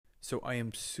So I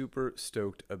am super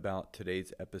stoked about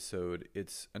today's episode.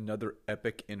 It's another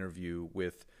epic interview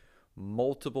with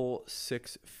multiple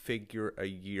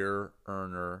six-figure-a-year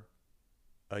earner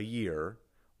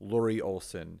Lori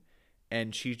Olson.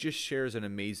 And she just shares an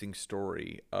amazing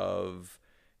story of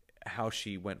how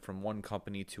she went from one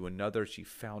company to another. She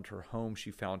found her home,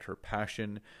 she found her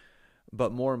passion,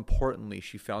 but more importantly,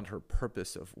 she found her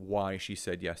purpose of why she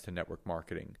said yes to network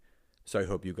marketing. So I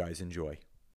hope you guys enjoy.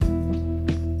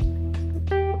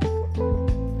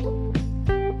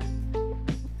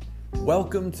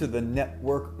 Welcome to the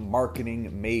Network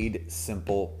Marketing Made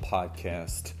Simple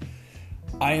podcast.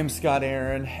 I am Scott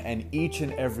Aaron, and each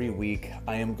and every week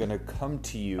I am going to come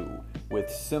to you with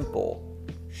simple,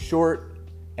 short,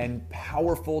 and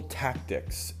powerful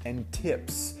tactics and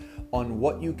tips on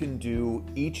what you can do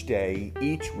each day,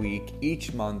 each week,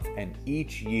 each month, and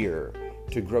each year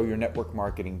to grow your network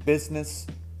marketing business,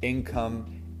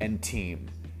 income, and team.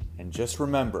 And just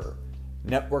remember,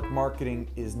 network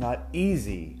marketing is not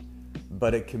easy,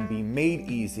 but it can be made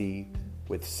easy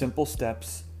with simple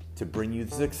steps to bring you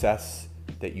the success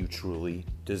that you truly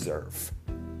deserve.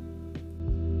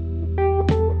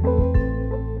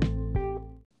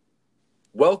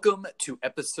 Welcome to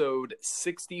episode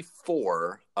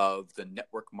 64 of the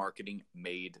Network Marketing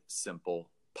Made Simple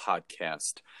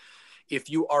podcast. If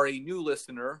you are a new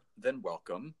listener, then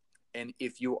welcome. And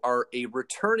if you are a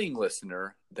returning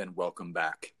listener, then welcome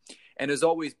back. And as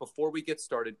always, before we get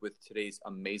started with today's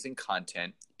amazing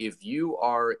content, if you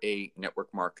are a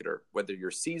network marketer, whether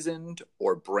you're seasoned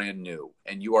or brand new,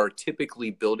 and you are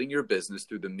typically building your business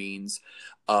through the means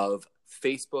of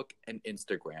Facebook and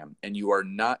Instagram, and you are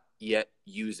not yet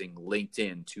using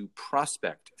LinkedIn to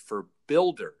prospect for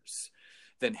builders,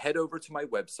 then head over to my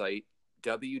website,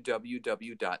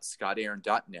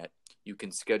 www.scottaaron.net. You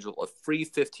can schedule a free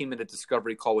 15-minute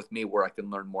discovery call with me where I can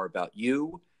learn more about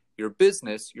you, your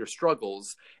business, your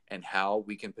struggles, and how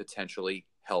we can potentially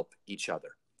help each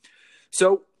other.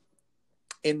 So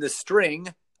in the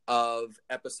string of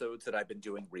episodes that I've been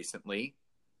doing recently,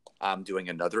 I'm doing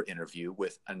another interview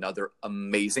with another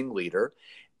amazing leader.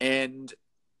 And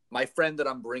my friend that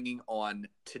I'm bringing on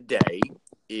today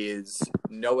is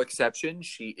no exception.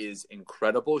 She is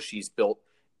incredible. She's built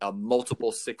a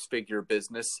multiple six-figure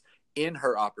business in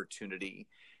her opportunity.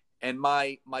 And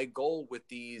my goal with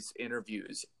these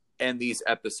interviews and these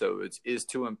episodes is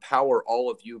to empower all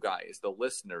of you guys, the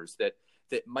listeners that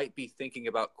might be thinking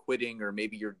about quitting, or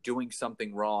maybe you're doing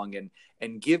something wrong,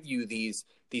 and give you these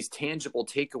tangible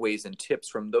takeaways and tips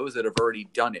from those that have already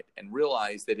done it, and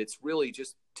realize that it's really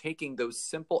just taking those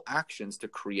simple actions to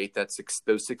create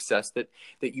those success that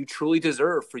you truly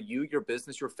deserve for you, your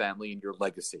business, your family, and your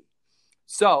legacy.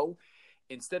 So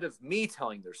instead of me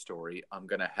telling their story, I'm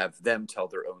going to have them tell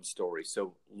their own story.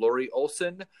 So Lori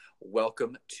Olson,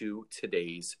 welcome to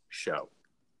today's show.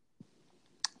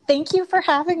 Thank you for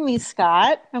having me,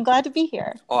 Scott. I'm glad to be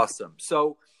here. Awesome.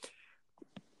 So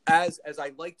as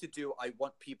I like to do, I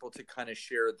want people to kind of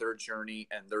share their journey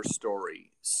and their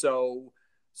story. So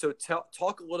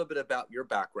talk a little bit about your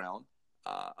background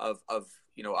of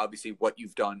obviously what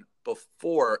you've done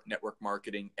before network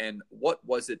marketing, and what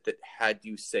was it that had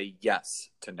you say yes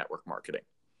to network marketing?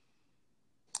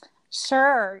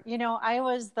 Sure. I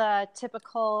was the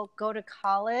typical go to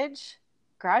college,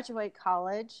 graduate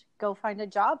college, go find a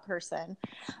job person.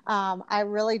 I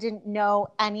really didn't know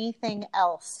anything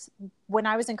else. When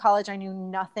I was in college, I knew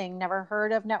nothing, never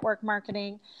heard of network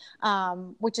marketing,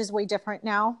 which is way different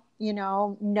now.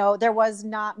 No, there was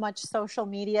not much social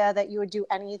media that you would do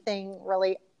anything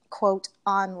really, quote,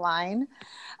 online.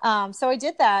 So I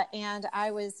did that, and I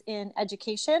was in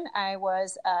education. I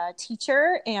was a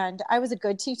teacher, and I was a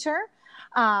good teacher.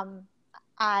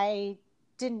 I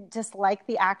didn't dislike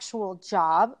the actual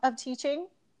job of teaching.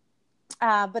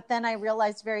 But then I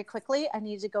realized very quickly I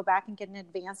needed to go back and get an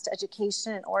advanced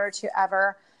education in order to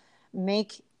ever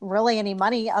make really any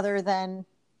money other than,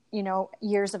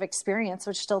 years of experience,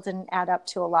 which still didn't add up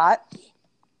to a lot.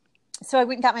 So I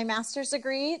went and got my master's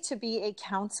degree to be a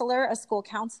counselor, a school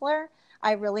counselor.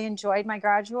 I really enjoyed my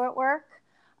graduate work.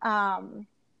 And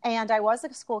I was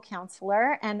a school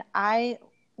counselor, and I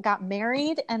got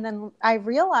married. And then I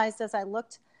realized as I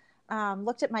looked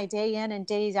at my day in and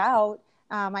days out,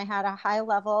 I had a high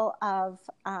level of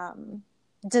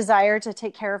desire to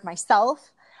take care of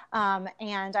myself.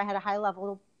 And I had a high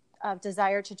level of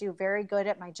desire to do very good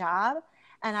at my job.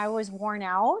 And I was worn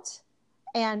out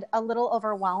and a little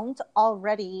overwhelmed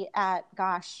already at,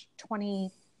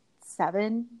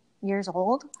 27 years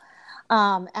old.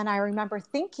 And I remember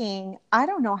thinking, I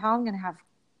don't know how do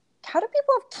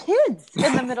people have kids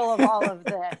in the middle of all of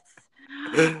this?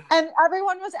 And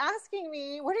everyone was asking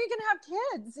me, when are you going to have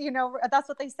kids? You know, that's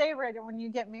what they say right when you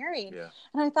get married. Yeah.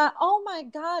 And I thought, oh my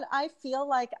God, I feel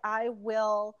like I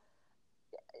will,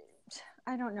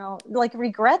 I don't know, like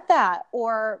regret that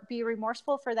or be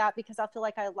remorseful for that because I'll feel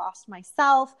like I lost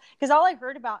myself. Because all I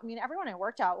heard about, I mean, everyone I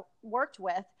worked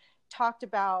with talked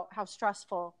about how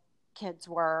stressful kids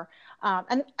were.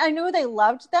 And I knew they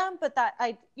loved them, but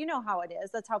you know how it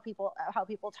is. That's how people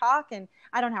talk. And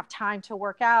I don't have time to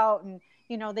work out. And,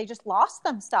 you know, they just lost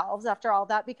themselves after all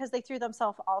that because they threw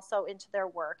themselves also into their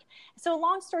work. So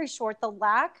long story short,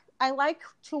 I like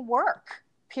to work,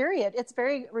 period. It's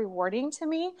very rewarding to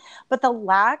me, but the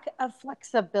lack of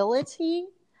flexibility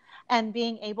and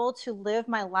being able to live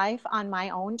my life on my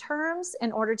own terms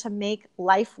in order to make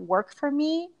life work for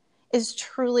me is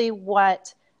truly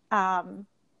what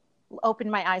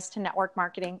opened my eyes to network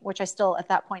marketing, which I still at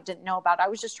that point didn't know about. I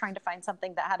was just trying to find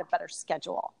something that had a better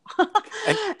schedule.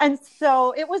 And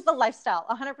so it was the lifestyle,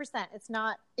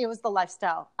 100%. It was the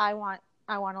lifestyle. I want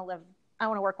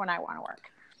to work when I want to work.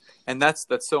 And that's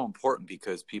so important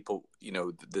because people, you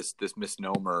know, this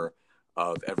misnomer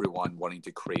of everyone wanting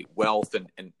to create wealth, and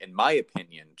in my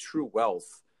opinion, true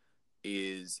wealth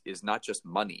is not just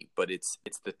money, but it's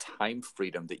the time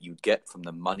freedom that you get from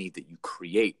the money that you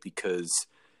create. Because,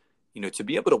 you know, to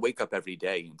be able to wake up every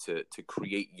day and to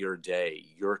create your day,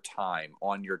 your time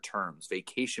on your terms,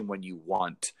 vacation when you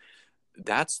want,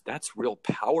 that's real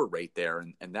power right there.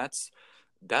 And that's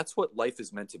what life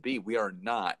is meant to be. We are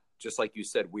not, just like you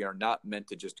said, we are not meant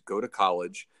to just go to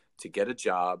college to get a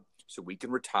job so we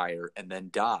can retire and then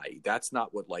die. That's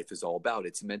not what life is all about.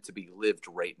 It's meant to be lived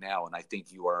right now. And I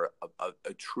think you are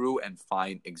a true and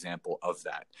fine example of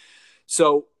that.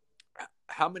 So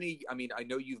how many, I mean, I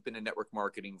know you've been in network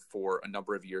marketing for a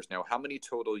number of years now. How many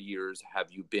total years have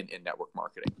you been in network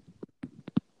marketing?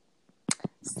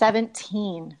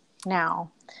 17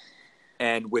 now.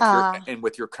 And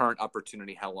with your current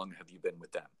opportunity, how long have you been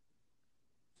with them?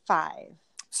 5.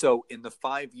 So in the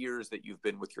 5 years that you've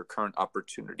been with your current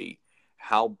opportunity,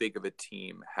 how big of a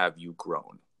team have you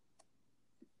grown?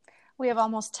 We have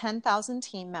almost 10,000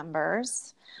 team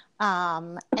members.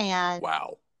 And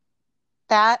wow,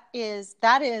 that is,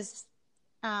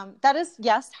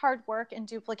 yes, hard work and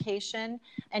duplication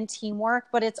and teamwork,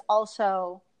 but it's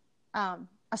also,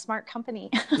 a smart company,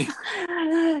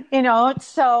 you know?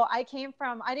 So I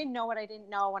didn't know what I didn't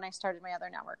know when I started my other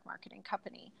network marketing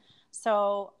company.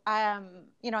 So,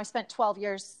 you know, I spent 12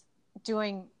 years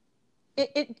doing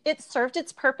it. It served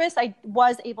its purpose. I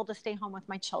was able to stay home with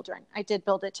my children. I did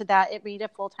build it to that. It made a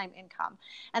full-time income.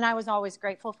 And I was always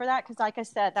grateful for that. Cause like I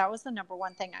said, that was the number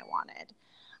one thing I wanted.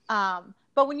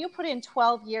 But when you put in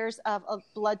 12 years of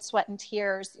blood, sweat, and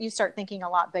tears, you start thinking a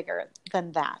lot bigger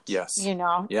than that. Yes. You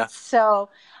know? Yeah. So,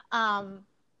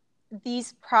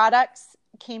 these products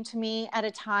came to me at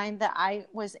a time that I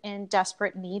was in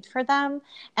desperate need for them.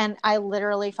 And I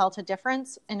literally felt a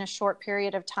difference in a short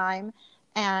period of time.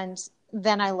 And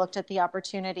then I looked at the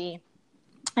opportunity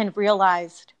and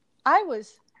realized I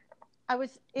was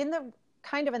in the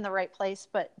right place,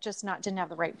 but just didn't have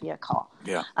the right vehicle.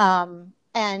 Yeah.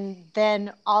 And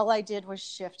then all I did was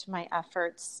shift my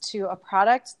efforts to a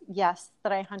product, yes,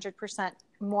 that I 100%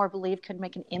 more believe could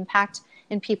make an impact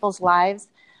in people's lives.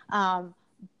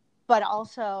 But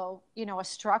also, you know, a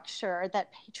structure that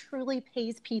truly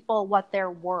pays people what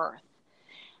they're worth.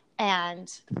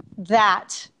 And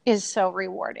that is so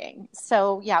rewarding.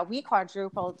 So yeah, we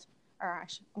quadrupled, or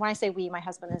when I say we, my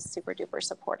husband is super duper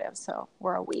supportive. So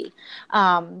we're a we.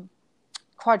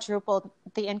 Quadrupled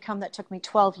the income that took me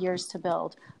 12 years to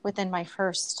build within my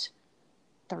first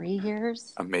 3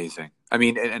 years. Amazing. I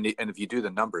mean, and if you do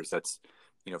the numbers, that's,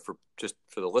 you know, for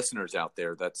the listeners out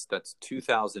there, that's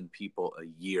 2,000 people a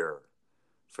year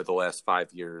for the last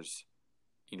 5 years,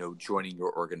 you know, joining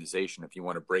your organization. If you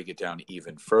want to break it down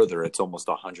even further, it's almost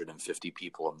 150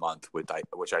 people a month,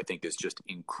 which I think is just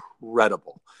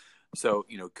incredible. So,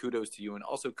 you know, kudos to you, and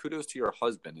also kudos to your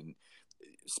husband. And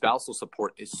spousal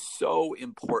support is so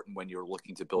important when you're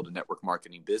looking to build a network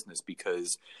marketing business,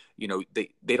 because, you know,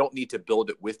 they don't need to build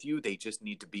it with you. They just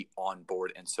need to be on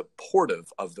board and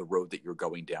supportive of the road that you're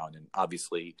going down. And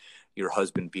obviously your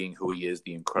husband, being who he is,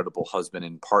 the incredible husband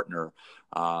and partner,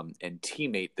 and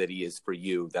teammate that he is for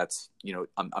you, that's, you know,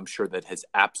 I'm sure that has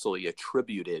absolutely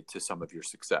attributed to some of your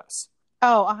success.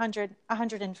 Oh,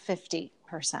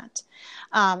 150%.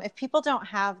 If people don't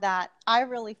have that, I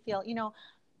really feel, you know,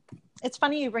 it's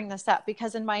funny you bring this up,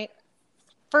 because in my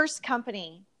first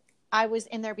company, I was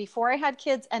in there before I had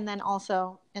kids and then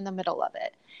also in the middle of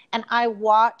it. And I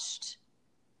watched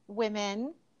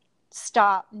women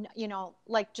stop, you know,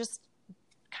 like just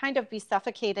kind of be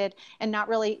suffocated and not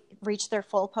really reach their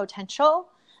full potential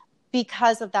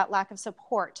because of that lack of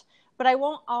support. But I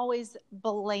won't always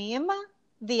blame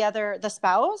the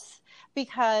spouse,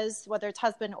 because whether it's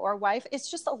husband or wife,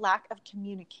 it's just a lack of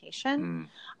communication.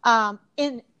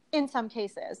 In some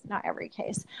cases, not every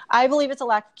case. I believe it's a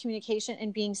lack of communication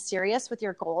and being serious with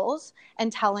your goals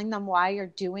and telling them why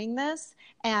you're doing this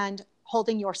and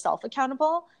holding yourself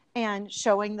accountable and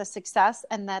showing the success,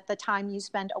 and that the time you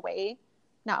spend away,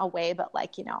 not away, but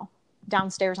like,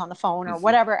 downstairs on the phone or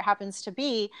whatever it happens to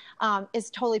be, is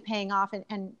totally paying off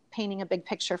and painting a big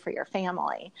picture for your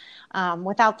family.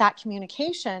 Without that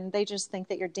communication, they just think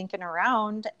that you're dinking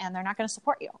around and they're not going to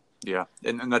support you. Yeah.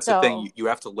 And that's the thing. You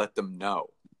have to let them know,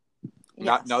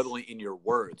 yes. not only in your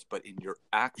words, but in your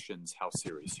actions, how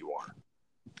serious you are.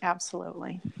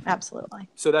 Absolutely. Absolutely.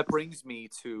 So that brings me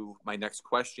to my next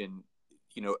question.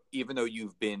 Even though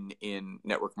you've been in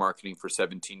network marketing for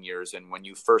 17 years, and when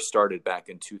you first started back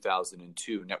in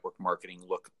 2002, network marketing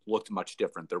looked much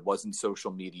different. There wasn't social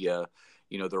media,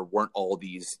 there weren't all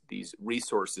these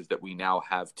resources that we now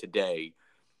have today.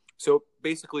 So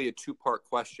basically a two-part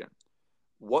question.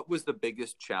 What was the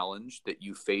biggest challenge that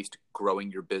you faced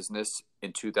growing your business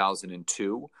in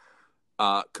 2002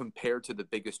 compared to the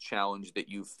biggest challenge that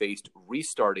you faced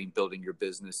restarting building your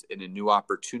business in a new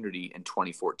opportunity in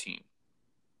 2014?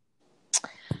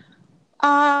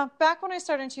 Back when I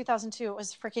started in 2002, it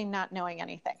was freaking not knowing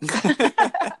anything.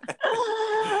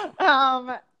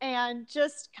 And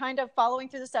just kind of following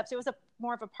through the steps. It was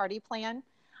more of a party plan.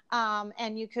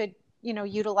 And you could,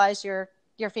 utilize your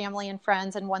family and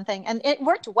friends and one thing, and it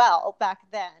worked well back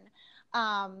then.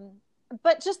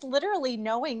 But just literally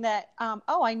knowing that,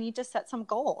 I need to set some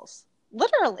goals.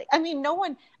 Literally. I mean,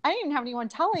 I didn't even have anyone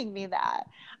telling me that.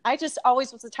 I just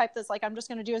always was the type that's like, I'm just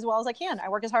going to do as well as I can. I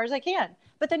work as hard as I can.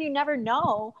 But then you never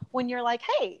know when you're like,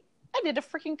 hey, I did a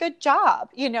freaking good job,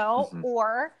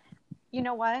 or you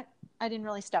know what? I didn't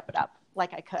really step it up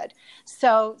like I could.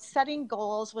 So setting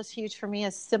goals was huge for me.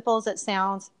 As simple as it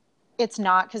sounds, it's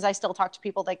not, because I still talk to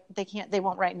people like they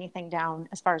won't write anything down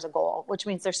as far as a goal, which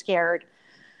means they're scared.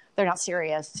 They're not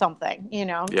serious, something,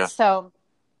 Yeah. So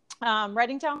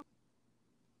writing down,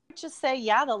 just say,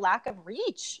 the lack of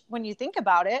reach. When you think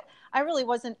about it, I really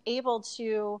wasn't able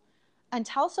to,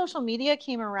 until social media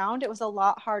came around, it was a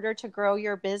lot harder to grow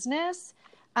your business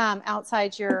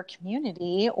outside your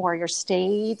community or your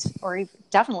state or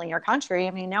definitely your country.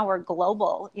 I mean, now we're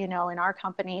global, in our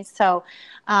company. So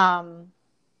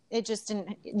it just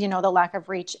didn't, the lack of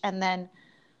reach. And then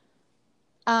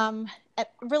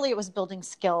really it was building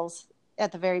skills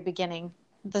at the very beginning.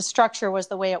 The structure was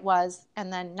the way it was,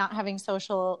 and then not having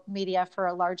social media for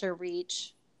a larger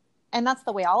reach. And that's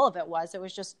the way all of it was. It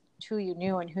was just who you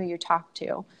knew and who you talked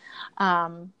to.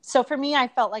 So for me, I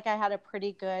felt like I had a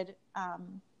pretty good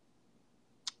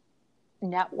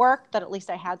network, that at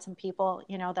least I had some people,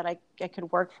 that I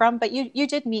could work from. But you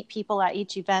did meet people at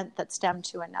each event that stemmed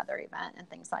to another event and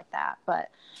things like that. But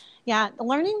yeah,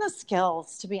 learning the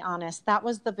skills, to be honest, that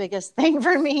was the biggest thing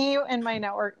for me in my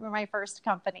network, my first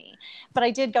company. But I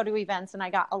did go to events and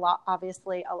I got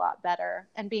obviously a lot better,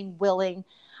 and being willing,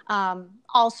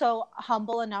 also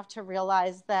humble enough to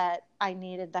realize that I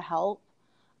needed the help.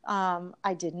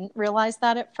 I didn't realize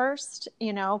that at first.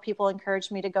 People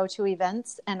encouraged me to go to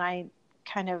events, and I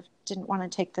kind of didn't want to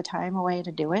take the time away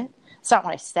to do it. It's not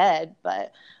what I said,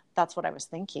 but that's what I was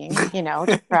thinking,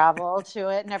 to travel to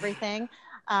it and everything.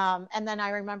 And then I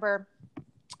remember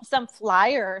some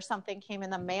flyer or something came in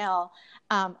the mail.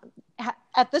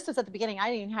 This was at the beginning. I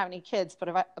didn't even have any kids,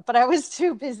 but I was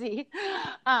too busy.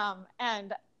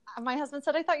 And my husband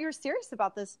said, I thought you were serious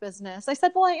about this business. I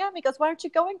said, well, I am. He goes, why aren't you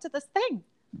going to this thing,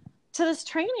 to this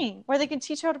training where they can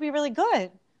teach you how to be really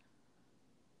good?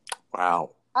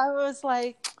 Wow. I was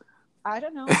like, I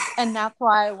don't know. And that's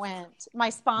why I went. My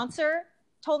sponsor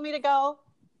told me to go.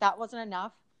 That wasn't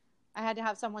enough. I had to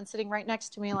have someone sitting right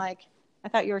next to me like, I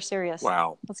thought you were serious.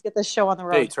 Wow. Let's get this show on the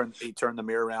road. Hey, he turned the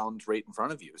mirror around right in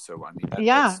front of you. So, I mean,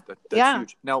 that's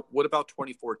huge. Now, what about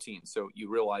 2014? So you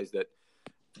realized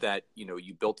that,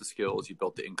 you built the skills, you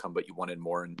built the income, but you wanted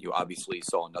more, and you obviously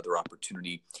saw another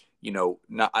opportunity, I don't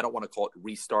want to call it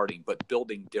restarting, but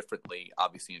building differently,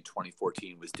 obviously in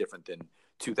 2014 was different than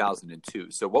 2002.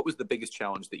 So what was the biggest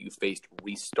challenge that you faced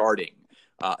restarting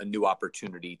a new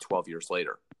opportunity 12 years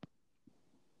later?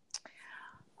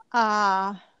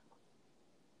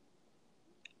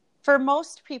 For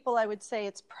most people, I would say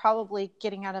it's probably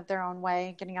getting out of their own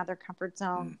way, getting out of their comfort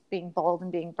zone, being bold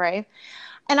and being brave.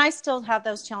 And I still have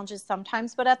those challenges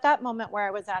sometimes, but at that moment where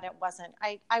I was at, it wasn't.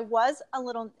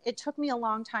 It took me a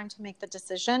long time to make the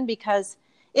decision because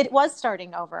it was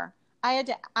starting over.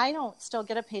 I don't still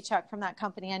get a paycheck from that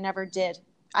company. I never did.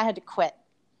 I had to quit.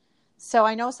 So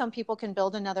I know some people can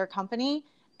build another company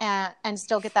and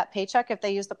still get that paycheck if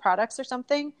they use the products or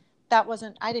something.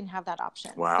 I didn't have that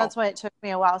option. Wow. That's why it took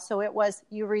me a while. So it was,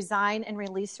 you resign and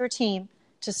release your team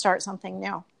to start something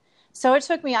new. So it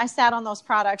took me, I sat on those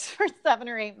products for 7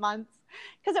 or 8 months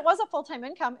because it was a full-time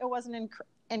income. It wasn't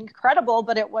incredible,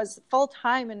 but it was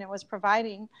full-time and it was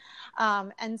providing.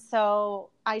 And so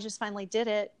I just finally did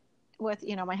it with,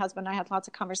 my husband. I had lots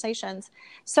of conversations.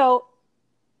 So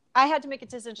I had to make a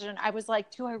decision. I was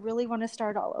like, do I really want to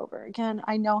start all over again?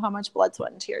 I know how much blood,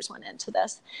 sweat, and tears went into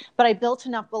this, but I built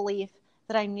enough belief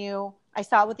that I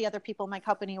saw what the other people in my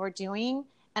company were doing.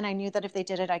 And I knew that if they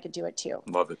did it, I could do it too.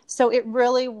 Love it. So it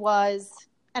really was,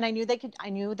 and I knew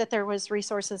that there was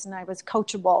resources and I was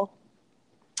coachable.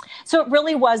 So it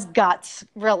really was guts,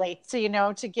 really. So,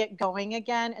 to get going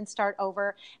again and start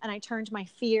over. And I turned my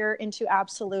fear into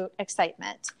absolute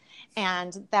excitement.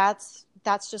 And that's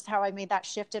just how I made that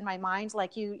shift in my mind.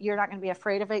 Like you're not going to be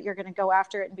afraid of it. You're going to go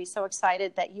after it and be so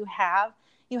excited that you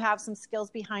have some skills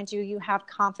behind you. You have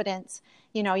confidence.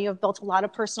 You have built a lot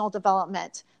of personal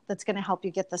development that's going to help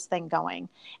you get this thing going.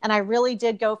 And I really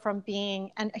did go from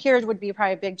and here would be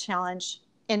probably a big challenge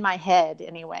in my head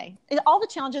anyway. All the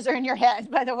challenges are in your head,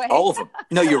 by the way. All of them.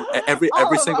 No, you're every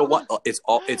single one. It's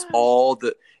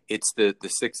the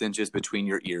 6 inches between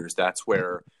your ears. That's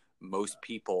where most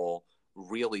people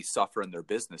really suffer in their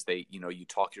business. They, you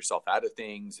talk yourself out of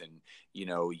things, and,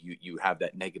 you have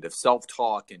that negative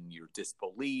self-talk and your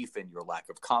disbelief and your lack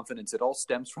of confidence. It all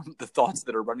stems from the thoughts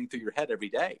that are running through your head every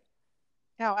day.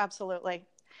 Oh, absolutely.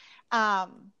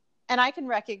 And I can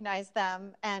recognize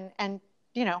them and,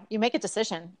 you make a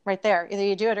decision right there. Either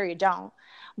you do it or you don't.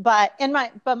 But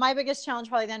my biggest challenge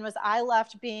probably then was I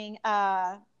left being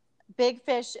a big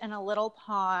fish in a little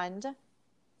pond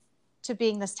to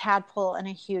being this tadpole in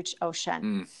a huge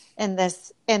ocean in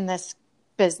this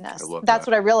business. That's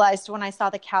what I realized when I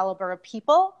saw the caliber of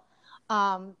people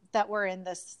that were in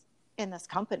this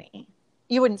company.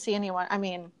 You wouldn't see anyone. I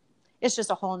mean, it's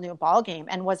just a whole new ball game.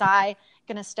 And was I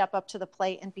going to step up to the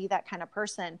plate and be that kind of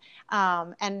person?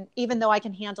 And even though I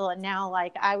can handle it now,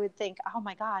 like I would think, oh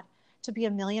my God, to be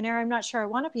a millionaire, I'm not sure I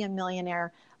want to be a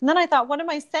millionaire. And then I thought, what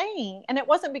am I saying? And it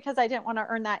wasn't because I didn't want to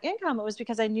earn that income. It was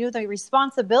because I knew the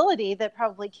responsibility that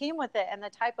probably came with it and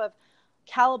the type of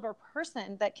caliber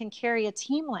person that can carry a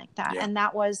team like that. Yeah. And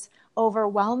that was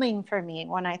overwhelming for me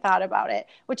when I thought about it,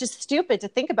 which is stupid to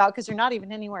think about because you're not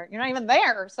even anywhere. You're not even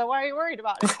there. So why are you worried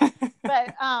about it?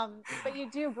 But you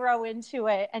do grow into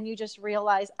it and you just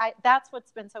realize that's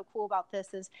what's been so cool about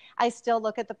this is I still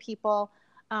look at the people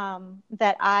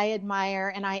that I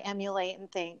admire and I emulate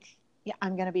and think, yeah,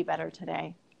 I'm going to be better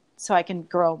today so I can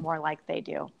grow more like they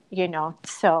do,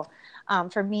 So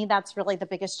for me, that's really the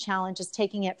biggest challenge is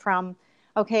taking it from,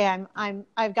 okay,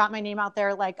 I've got my name out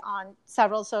there like on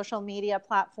several social media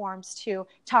platforms to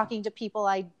talking to people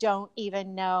I don't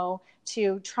even know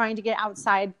to trying to get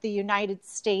outside the United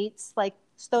States. Like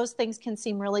those things can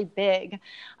seem really big.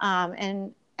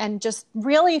 And just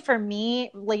really for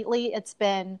me lately, it's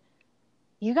been,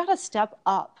 you got to step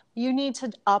up. You need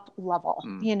to up level,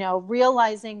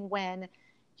 realizing when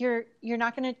you're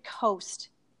not going to coast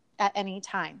at any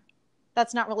time.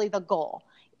 That's not really the goal.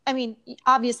 I mean,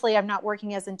 obviously I'm not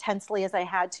working as intensely as I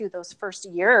had to those first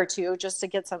year or two just to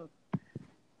get some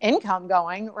income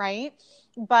going. Right.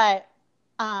 But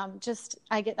I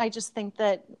just think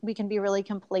that we can be really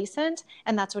complacent,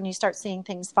 and that's when you start seeing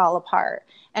things fall apart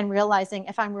and realizing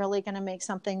if I'm really going to make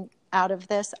something out of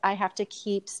this, I have to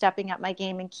keep stepping up my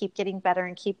game and keep getting better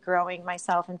and keep growing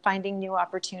myself and finding new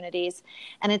opportunities.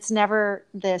 And it's never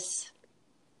this,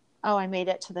 oh, I made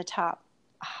it to the top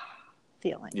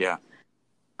feeling. Yeah.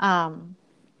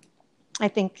 I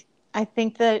think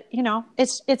that,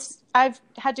 I've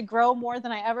had to grow more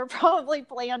than I ever probably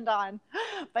planned on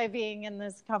by being in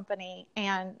this company.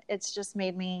 And it's just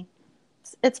made me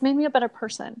a better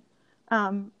person.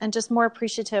 And just more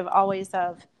appreciative always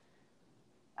of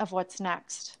what's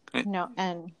next, and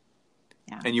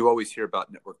yeah. And you always hear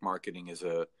about network marketing as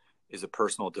a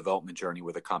personal development journey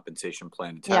with a compensation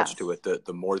plan attached to it.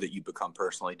 The more that you become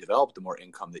personally developed, the more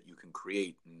income that you can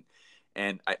create.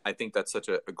 And I think that's such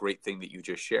a great thing that you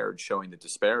just shared, showing the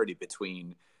disparity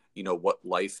between, what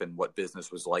life and what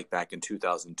business was like back in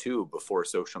 2002 before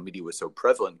social media was so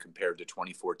prevalent compared to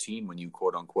 2014 when you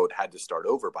quote unquote had to start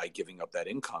over by giving up that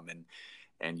income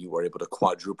and you were able to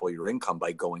quadruple your income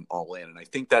by going all in. And I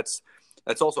think that's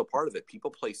also part of it. People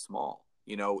play small.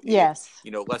 Yes.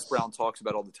 Les Brown talks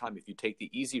about all the time, if you take the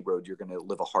easy road, you're going to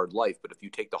live a hard life. But if you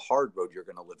take the hard road, you're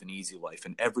going to live an easy life.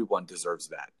 And everyone deserves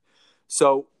that.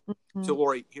 So, Mm-hmm. so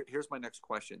Lori, here's my next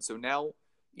question. So now,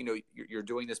 you're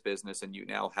doing this business and you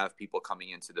now have people coming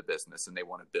into the business and they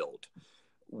want to build.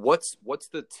 What's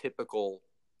the typical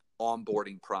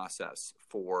onboarding process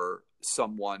for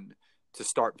someone to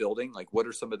start building? Like, what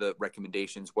are some of the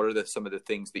recommendations? What are some of the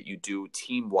things that you do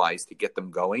team wise to get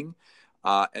them going?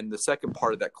 And the second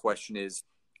part of that question is,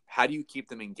 how do you keep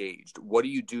them engaged? What do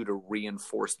you do to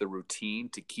reinforce the routine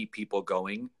to keep people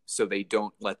going so they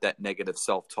don't let that negative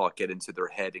self-talk get into their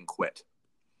head and quit?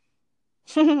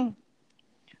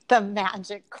 The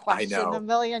magic question, the $1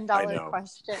 million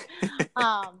question.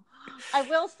 I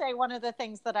will say one of the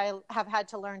things that I have had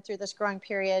to learn through this growing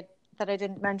period that I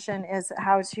didn't mention is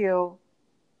how to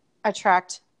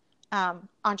attract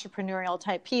entrepreneurial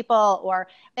type people, or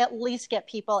at least get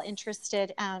people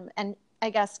interested, and I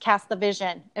guess cast the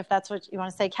vision, if that's what you want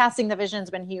to say. Casting the vision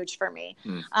has been huge for me,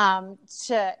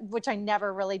 which I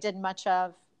never really did much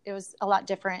of. It was a lot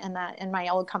different in my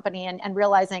old company, and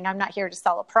realizing I'm not here to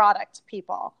sell a product to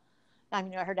people. I'm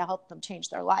here to help them change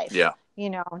their life. Yeah.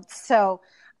 So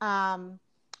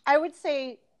I would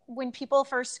say when people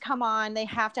first come on, they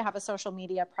have to have a social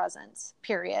media presence,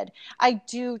 period. I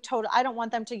don't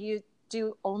want them to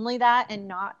do only that and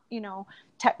not,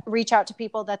 reach out to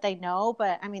people that they know.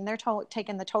 But I mean, they're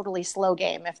taking the totally slow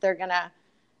game if they're going to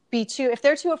if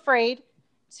they're too afraid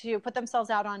to put themselves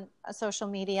out on a social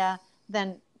media,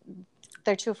 then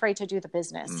they're too afraid to do the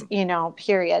business,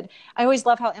 period. I always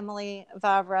love how Emily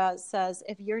Vavra says,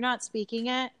 if you're not speaking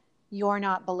it, you're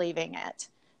not believing it.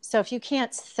 So if you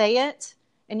can't say it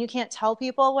and you can't tell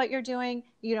people what you're doing,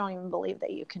 you don't even believe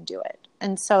that you can do it.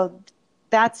 And so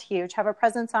that's huge. Have a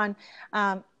presence on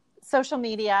social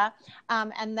media.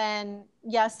 And then,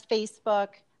 yes, Facebook.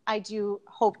 I do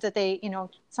hope that they,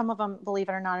 some of them, believe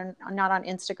it or not, are not on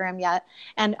Instagram yet.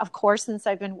 And of course, since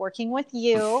I've been working with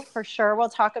you, for sure, we'll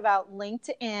talk about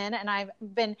LinkedIn. And I've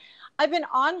been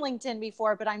on LinkedIn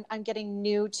before, but I'm getting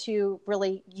new to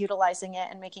really utilizing it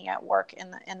and making it work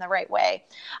in the right way.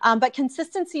 But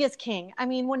consistency is king. I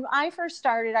mean, when I first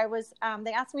started,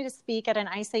 they asked me to speak at an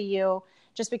ICU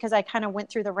just because I kind of went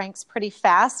through the ranks pretty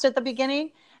fast at the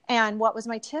beginning. And what was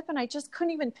my tip? And I just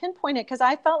couldn't even pinpoint it because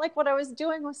I felt like what I was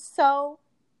doing was so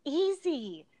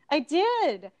easy. I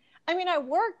did. I mean, I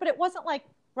worked, but it wasn't like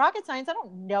rocket science. I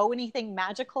don't know anything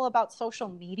magical about social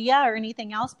media or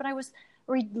anything else, but I was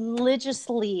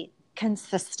religiously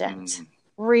consistent.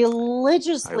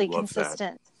 Religiously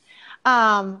consistent.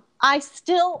 I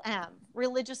still am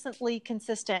religiously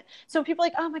consistent. So people are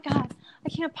like, oh my God, I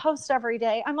can't post every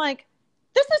day. I'm like,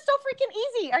 this is so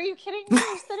freaking easy. Are you kidding me?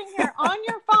 You're sitting here on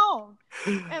your phone.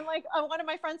 And like one of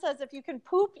my friends says, if you can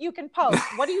poop, you can post.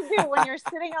 What do you do when you're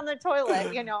sitting on the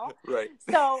toilet, Right.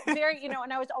 So very,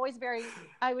 and I was always very,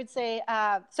 I would say,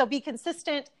 so be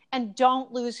consistent and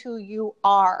don't lose who you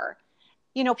are.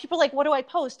 People are like, what do I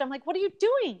post? I'm like, what are you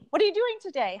doing? What are you doing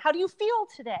today? How do you feel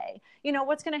today?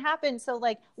 What's going to happen? So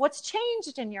like, what's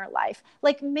changed in your life?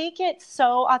 Like, make it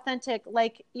so authentic.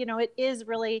 Like, it is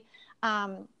really,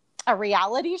 a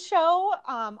reality show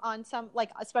on some, like,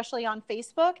 especially on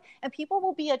Facebook, and people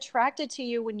will be attracted to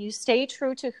you when you stay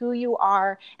true to who you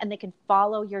are and they can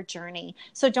follow your journey.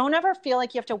 So don't ever feel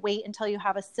like you have to wait until you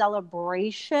have a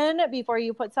celebration before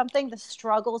you put something. The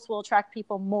struggles will attract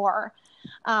people more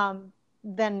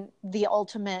than the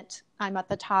ultimate, I'm at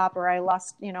the top, or I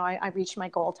lost, I reached my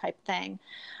goal type thing.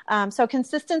 So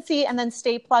consistency, and then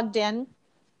stay plugged in.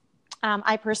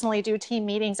 I personally do team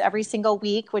meetings every single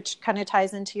week, which kind of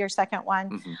ties into your second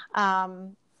one.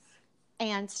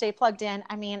 And stay plugged in.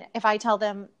 I mean, if I tell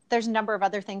them there's a number of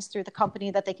other things through the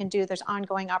company that they can do, there's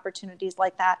ongoing opportunities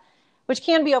like that, which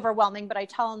can be overwhelming, but I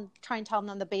try and tell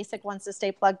them the basic ones to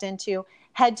stay plugged into.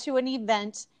 Head to an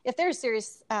event. If they're a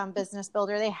serious business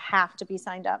builder, they have to be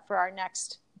signed up for our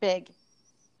next big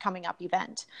coming up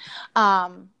event.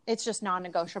 It's just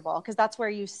non-negotiable, because that's where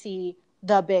you see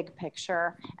the big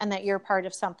picture, and that you're part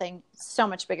of something so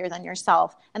much bigger than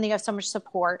yourself, and that you have so much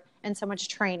support and so much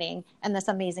training and this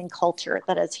amazing culture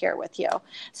that is here with you.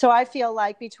 So I feel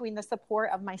like between the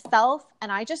support of myself,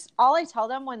 and all I tell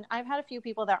them, when I've had a few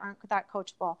people that aren't that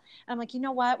coachable, and I'm like, you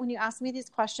know what, when you ask me these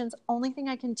questions, only thing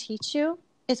I can teach you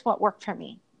is what worked for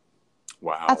me.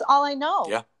 Wow. That's all I know.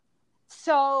 Yeah.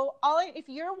 So if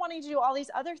you're wanting to do all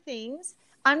these other things,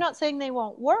 I'm not saying they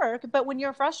won't work, but when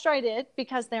you're frustrated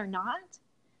because they're not,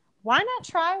 why not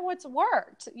try what's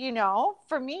worked,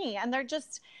 for me? And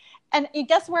and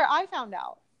guess where I found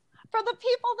out? For the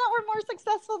people that were more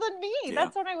successful than me. Yeah.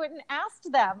 That's when I went and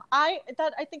asked them. I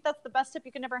think that's the best tip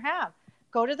you can ever have.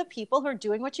 Go to the people who are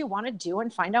doing what you want to do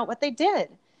and find out what they did.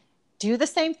 Do the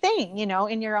same thing,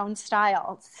 in your own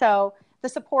style. So the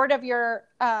support of your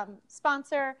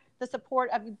sponsor, the support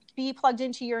of be plugged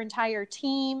into your entire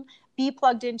team, be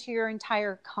plugged into your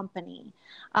entire company.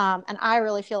 And I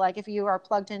really feel like if you are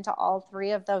plugged into all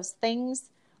three of those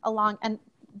things along, and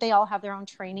they all have their own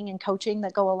training and coaching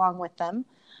that go along with them,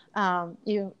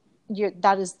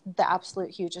 that is the absolute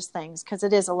hugest things, because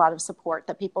it is a lot of support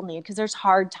that people need, because there's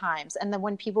hard times. And then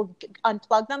when people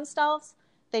unplug themselves,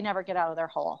 they never get out of their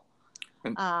hole.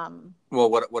 And,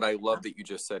 well, what I love that you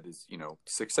just said is,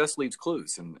 success leaves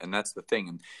clues, and that's the thing.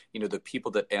 And, the people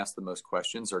that ask the most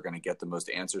questions are going to get the most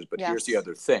answers. But here's the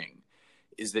other thing,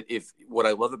 is that what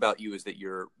I love about you is that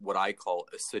you're what I call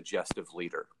a suggestive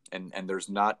leader, and there's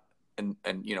not, and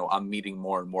I'm meeting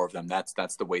more and more of them.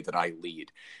 That's the way that I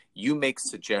lead. You make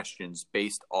suggestions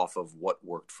based off of what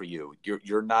worked for you.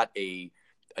 You're not a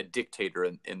dictator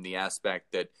in the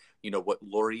aspect that, what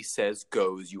Lori says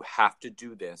goes, you have to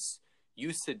do this.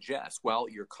 You suggest, well,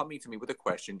 you're coming to me with a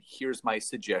question. Here's my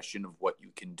suggestion of what you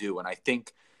can do. And I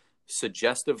think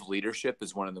suggestive leadership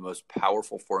is one of the most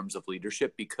powerful forms of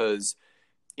leadership, because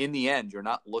in the end, you're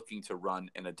not looking to run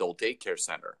an adult daycare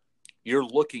center. You're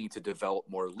looking to develop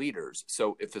more leaders.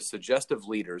 So if a suggestive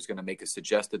leader is going to make a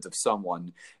suggestion of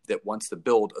someone that wants to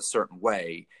build a certain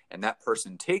way, and that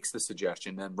person takes the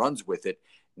suggestion and runs with it,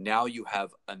 now you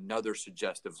have another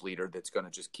suggestive leader that's going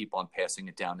to just keep on passing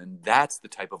it down. And that's the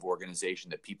type of organization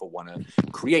that people want to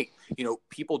create.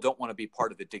 People don't want to be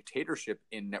part of a dictatorship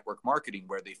in network marketing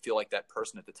where they feel like that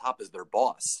person at the top is their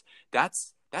boss.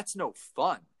 That's no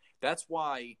fun. That's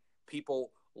why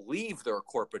people leave their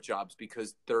corporate jobs,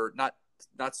 because they're not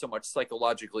so much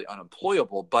psychologically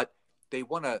unemployable, but they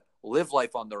want to live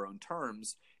life on their own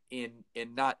terms in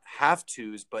not have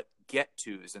tos, but get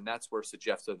tos. And that's where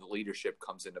suggestive leadership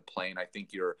comes into play. And I think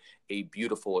you're a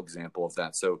beautiful example of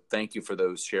that. So thank you for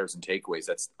those shares and takeaways.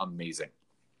 That's amazing.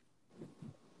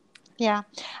 Yeah.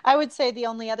 I would say the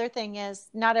only other thing is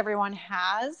not everyone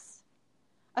has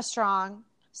a strong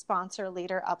sponsor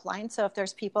leader upline. So if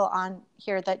there's people on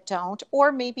here that don't,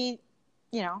 or maybe,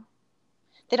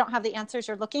 they don't have the answers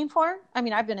you're looking for. I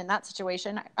mean, I've been in that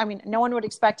situation. I mean, no one would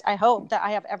expect, I hope, that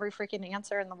I have every freaking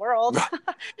answer in the world,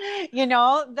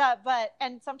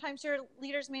 and sometimes your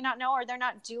leaders may not know, or they're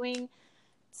not doing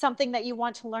something that you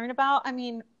want to learn about. I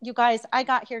mean, you guys, I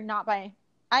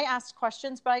asked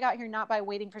questions, but I got here not by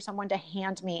waiting for someone to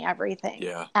hand me everything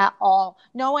at all.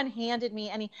 No one handed me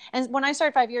any. And when I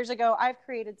started 5 years ago, I've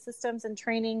created systems and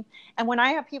training. And when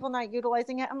I have people not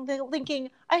utilizing it, I'm thinking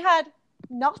I had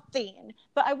nothing,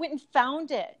 but I went and found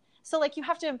it. So you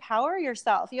have to empower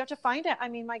yourself. You have to find it. I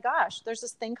mean, my gosh, there's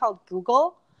this thing called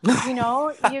Google. You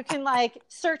can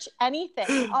search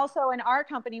anything. Also in our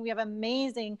company, we have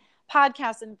amazing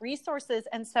podcasts and resources.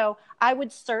 And so I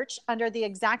would search under the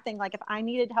exact thing. If I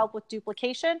needed help with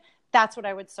duplication, that's what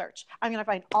I would search. I'm going to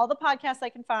find all the podcasts I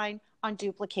can find on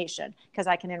duplication, because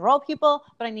I can enroll people,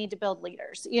 but I need to build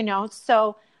leaders,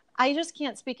 So I just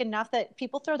can't speak enough that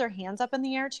people throw their hands up in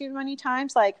the air too many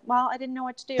times. Well, I didn't know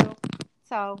what to do.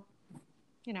 So,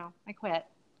 I quit.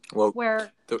 Well,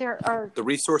 the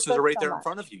resources are right there in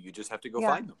front of you. You just have to go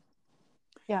find them.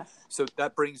 Yes. So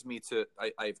that brings me to,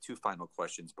 I have two final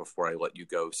questions before I let you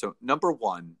go. So number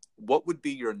one, what would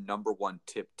be your number one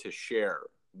tip to share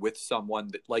with someone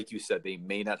that, like you said, they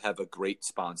may not have a great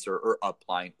sponsor or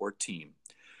upline or team?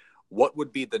 What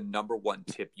would be the number one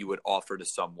tip you would offer to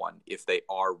someone if they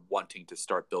are wanting to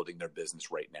start building their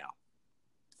business right now?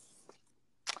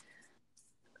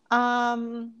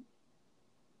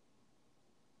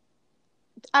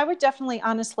 I would definitely,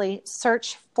 honestly,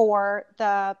 search for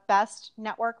the best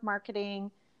network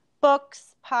marketing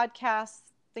books,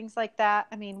 podcasts, things like that.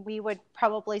 I mean, we would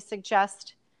probably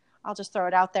suggest, I'll just throw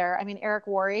it out there. I mean, Eric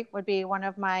Worre would be one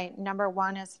of my number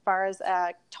one as far as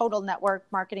a total network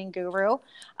marketing guru.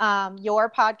 Your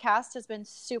podcast has been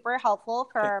super helpful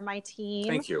for my team.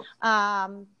 Thank you.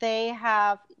 They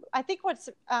have, I think with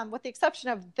the exception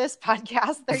of this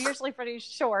podcast, they're usually pretty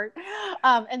short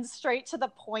and straight to the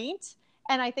point.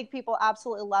 And I think people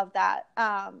absolutely love that,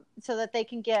 so that they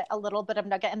can get a little bit of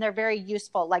nugget, and they're very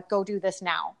useful, go do this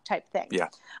now type thing. Yeah.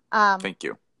 Thank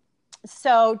you.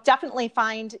 So definitely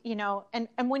find,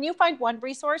 and when you find one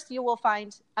resource, you will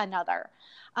find another.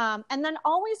 And then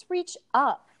always reach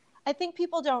up. I think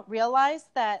people don't realize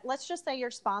that, let's just say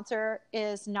your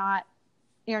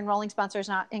enrolling sponsor is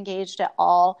not engaged at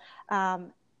all.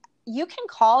 You can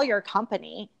call your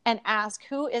company and ask,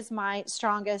 who is my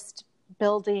strongest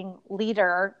building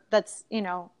leader that's,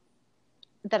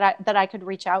 that I could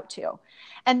reach out to.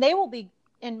 And they will be,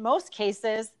 in most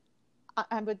cases,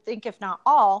 I would think, if not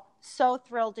all, so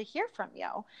thrilled to hear from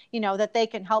you, that they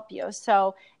can help you.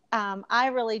 So I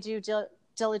really do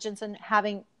diligence in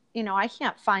having I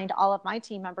can't find all of my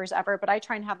team members ever, but I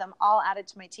try and have them all added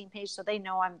to my team page so they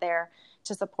know I'm there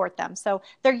to support them. So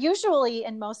there usually,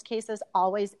 in most cases,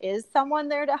 always is someone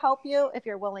there to help you if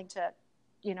you're willing to,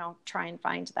 try and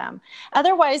find them.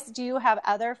 Otherwise, do you have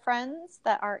other friends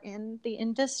that are in the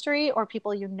industry or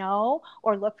people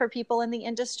or look for people in the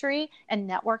industry and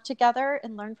network together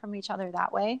and learn from each other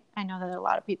that way? I know that a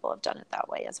lot of people have done it that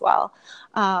way as well.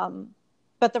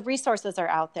 But the resources are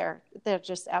out there. They're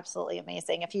just absolutely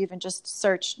amazing. If you even just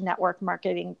search network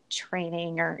marketing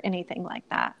training or anything like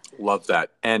that. Love that.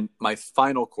 And my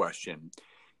final question,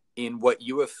 in what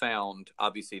you have found,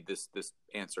 obviously this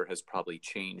answer has probably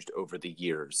changed over the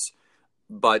years,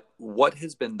 but what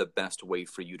has been the best way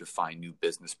for you to find new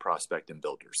business prospect and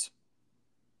builders?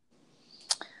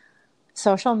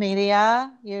 Social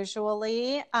media,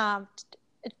 usually.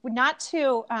 Not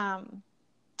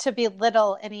to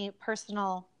belittle any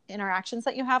personal interactions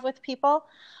that you have with people.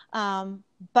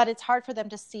 But it's hard for them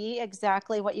to see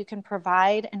exactly what you can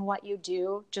provide and what you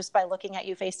do just by looking at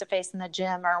you face to face in the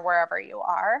gym or wherever you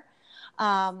are.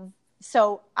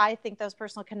 So I think those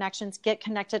personal connections, get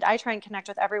connected. I try and connect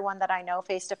with everyone that I know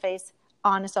face to face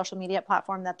on a social media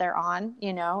platform that they're on,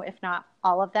 if not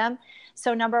all of them.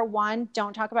 So number one,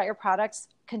 don't talk about your products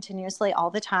continuously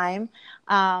all the time.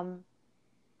 I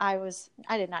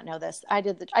did not know this. I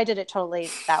did it totally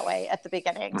that way at the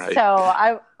beginning. Right.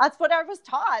 So that's what I was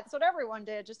taught. It's what everyone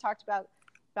did. Just talked about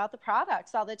the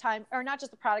products all the time, or not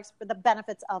just the products, but the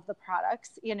benefits of the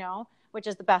products, which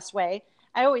is the best way.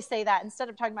 I always say that instead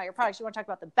of talking about your products, you want to talk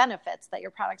about the benefits that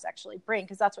your products actually bring,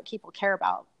 because that's what people care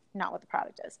about, not what the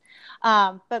product is.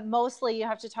 But mostly you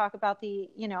have to talk about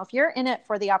if you're in it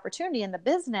for the opportunity in the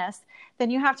business, then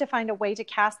you have to find a way to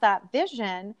cast that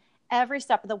vision every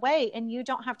step of the way. And you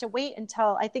don't have to wait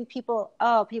until, I think people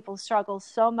struggle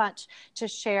so much to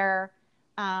share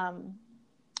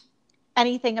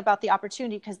anything about the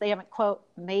opportunity because they haven't, quote,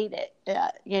 made it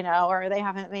yet, or they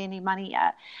haven't made any money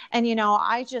yet. And,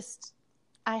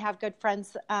 I have good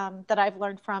friends that I've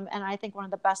learned from. And I think one of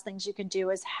the best things you can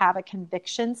do is have a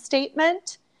conviction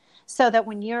statement so that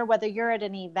whether you're at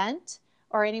an event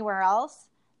or anywhere else,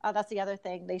 that's the other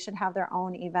thing. They should have their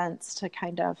own events to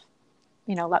kind of,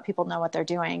 let people know what they're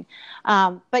doing.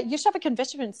 But you should have a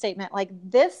conviction statement like,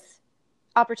 this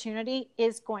opportunity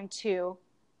is going to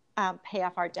pay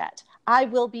off our debt. I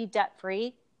will be debt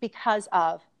free because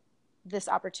of this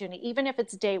opportunity, even if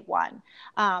it's day one,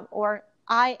 or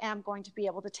I am going to be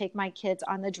able to take my kids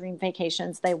on the dream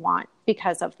vacations they want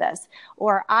because of this,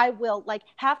 or I will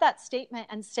have that statement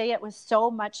and say it with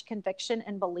so much conviction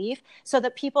and belief so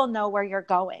that people know where you're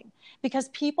going, because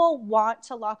people want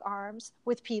to lock arms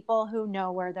with people who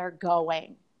know where they're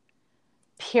going,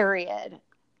 period.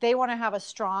 They want to have a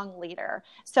strong leader.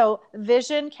 So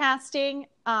vision casting,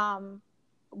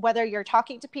 whether you're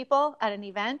talking to people at an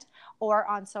event or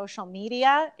on social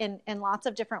media in lots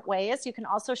of different ways. You can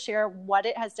also share what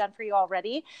it has done for you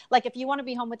already. Like if you want to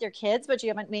be home with your kids, but you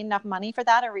haven't made enough money for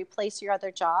that or replace your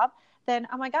other job, then,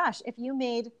 oh my gosh, if you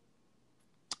made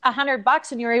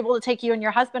 $100 and you're able to take you and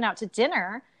your husband out to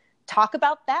dinner, talk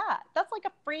about that. That's like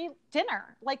a free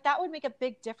dinner. Like that would make a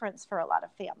big difference for a lot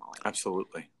of families.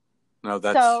 Absolutely. No,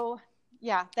 that's... So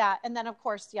yeah, that. And then of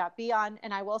course, be on,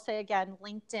 and I will say again,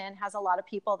 LinkedIn has a lot of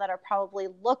people that are probably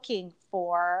looking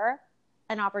for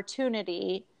an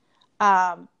opportunity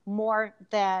more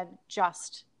than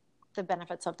just the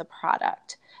benefits of the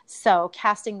product. So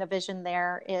casting the vision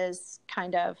there is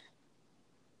kind of,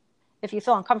 if you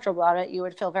feel uncomfortable about it, you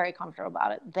would feel very comfortable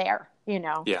about it there,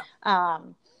 Yeah.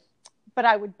 But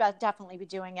I would definitely be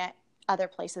doing it other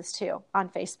places too, on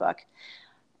Facebook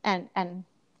and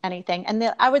anything.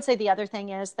 And I would say the other thing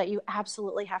is that you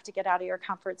absolutely have to get out of your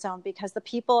comfort zone, because the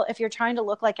people, if you're trying to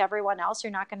look like everyone else,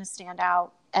 you're not going to stand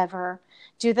out ever.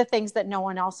 Do the things that no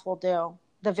one else will do.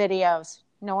 The videos.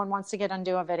 No one wants to get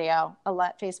undo a video, a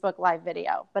Facebook Live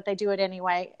video, but they do it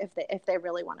anyway if they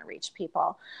really want to reach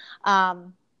people.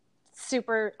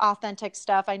 Super authentic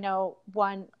stuff. I know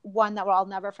one that I'll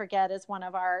never forget is one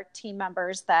of our team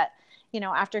members that,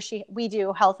 after we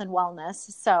do health and wellness.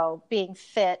 So being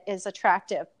fit is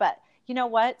attractive, but you know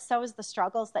what? So is the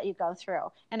struggles that you go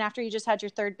through. And after you just had your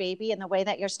third baby and the way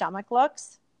that your stomach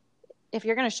looks, if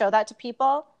you're going to show that to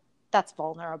people, that's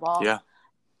vulnerable. Yeah.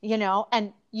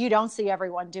 And you don't see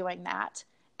everyone doing that.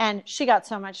 And she got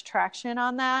so much traction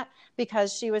on that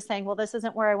because she was saying, well, this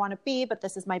isn't where I want to be, but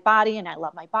this is my body and I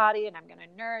love my body and I'm going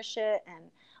to nourish it.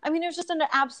 And I mean, it was just an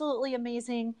absolutely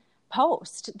amazing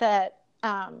post that,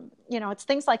 it's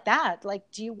things like that. Like,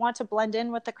 do you want to blend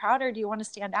in with the crowd, or do you want to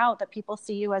stand out, that people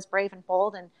see you as brave and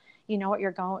bold and you know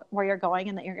where you're going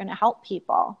and that you're going to help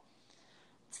people?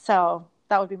 So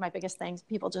that would be my biggest thing.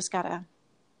 People just got to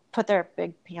put their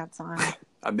big pants on.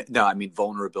 No, I mean,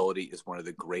 vulnerability is one of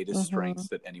the greatest strengths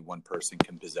that any one person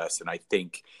can possess. And I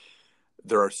think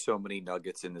there are so many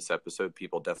nuggets in this episode.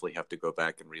 People definitely have to go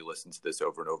back and re-listen to this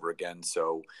over and over again.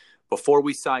 So before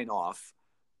we sign off,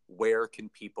 where can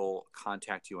people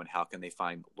contact you and how can they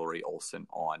find Lori Olson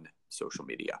on social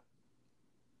media?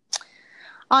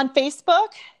 On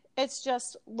Facebook, it's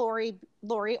just Lori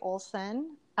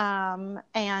Olson.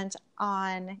 And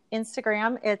on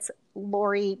Instagram, it's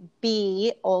Lori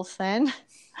B. Olson.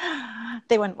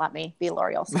 They wouldn't let me be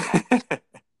Lori Olson.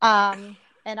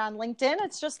 And on LinkedIn,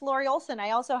 it's just Lori Olson.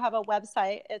 I also have a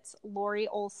website. It's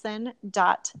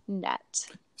loriolson.net.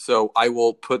 So I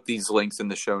will put these links in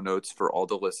the show notes for all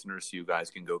the listeners so you guys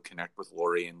can go connect with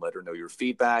Lori and let her know your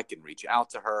feedback and reach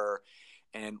out to her.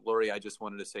 And Lori, I just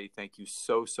wanted to say thank you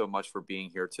so much for being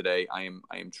here today. I am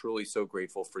truly so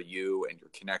grateful for you and your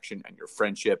connection and your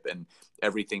friendship and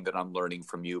everything that I'm learning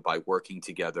from you by working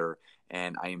together.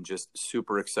 And I am just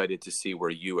super excited to see where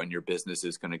you and your business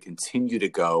is going to continue to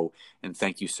go. And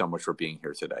thank you so much for being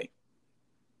here today.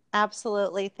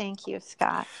 Absolutely. Thank you,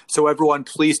 Scott. So everyone,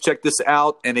 please check this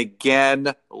out. And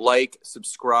again, like,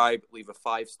 subscribe, leave a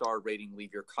 5-star rating,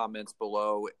 leave your comments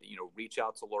below, reach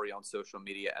out to Lori on social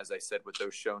media, as I said, with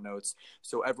those show notes.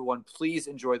 So everyone, please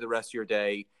enjoy the rest of your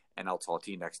day and I'll talk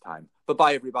to you next time.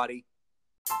 Bye-bye, everybody.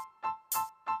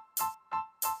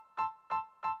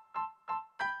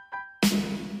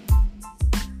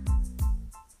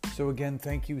 So again,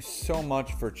 thank you so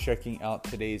much for checking out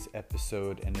today's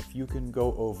episode. And if you can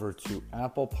go over to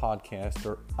Apple Podcast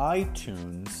or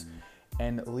iTunes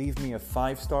and leave me a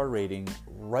 5-star rating,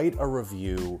 write a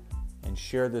review, and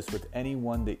share this with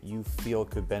anyone that you feel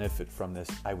could benefit from this,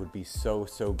 I would be so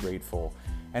grateful.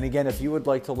 And again, if you would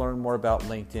like to learn more about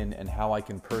LinkedIn and how I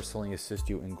can personally assist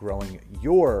you in growing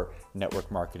your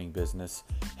network marketing business,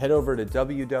 head over to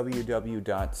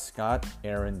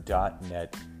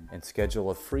www.scottaaron.net and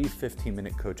schedule a free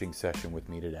 15-minute coaching session with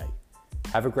me today.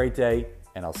 Have a great day,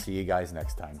 and I'll see you guys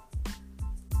next time.